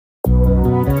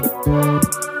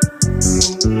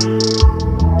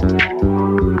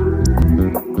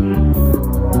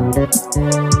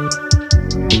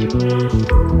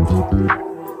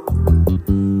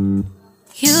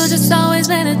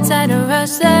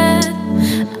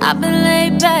I've been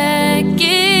laid back,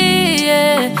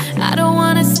 yeah. I don't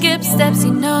wanna skip steps,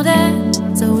 you know that.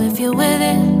 So if you're with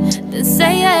it, then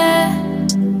say yeah.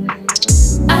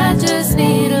 I just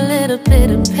need a little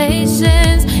bit of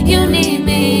patience. You need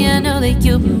me, I know that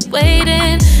you've been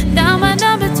waiting. Down my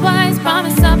number twice,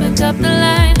 promise I'll pick up the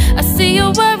line. I see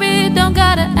you worried, don't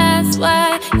gotta ask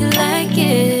why. You like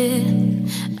it,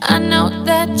 I know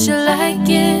that you like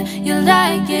it. You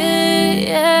like it,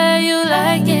 yeah, you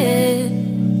like it.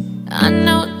 I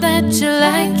know that you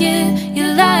like it, you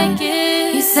like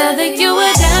it. You said that you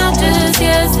were down just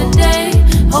yesterday,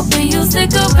 hoping you'll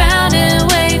stick around and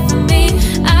wait for me.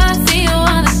 I see you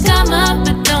wanna come up,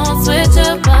 but don't switch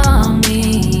up on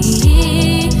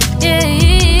me. Yeah,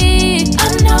 I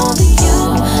know that you,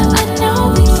 I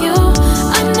know that you,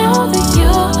 I know that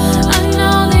you, I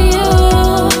know that you.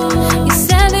 You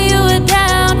said that you were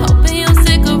down, hoping you'll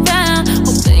stick around,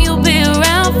 hoping you'll be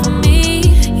around for me.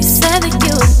 You said that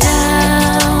you were down,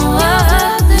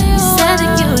 you said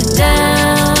that you were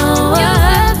down,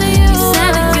 you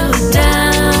said that you were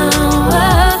down,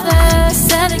 you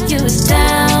said that you were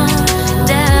down,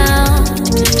 down.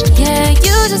 Yeah,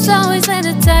 you just always been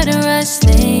the type to rush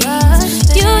things.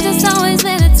 You just always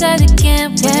been the type that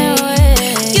can't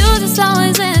wait. You just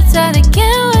always been the type that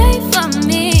can't wait for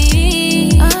me.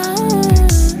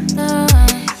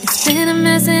 It's been a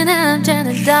mess and I'm trying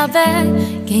to dial back.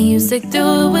 Can you stick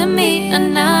through it with me or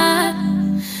not?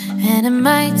 And it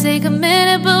might take a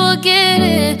minute, but we'll get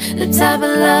it. The type of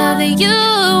love that you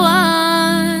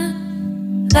want,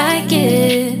 like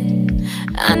it.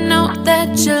 I know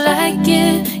that you like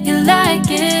it, you like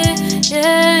it,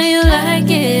 yeah, you like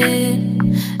it.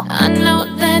 I know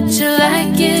that you like it.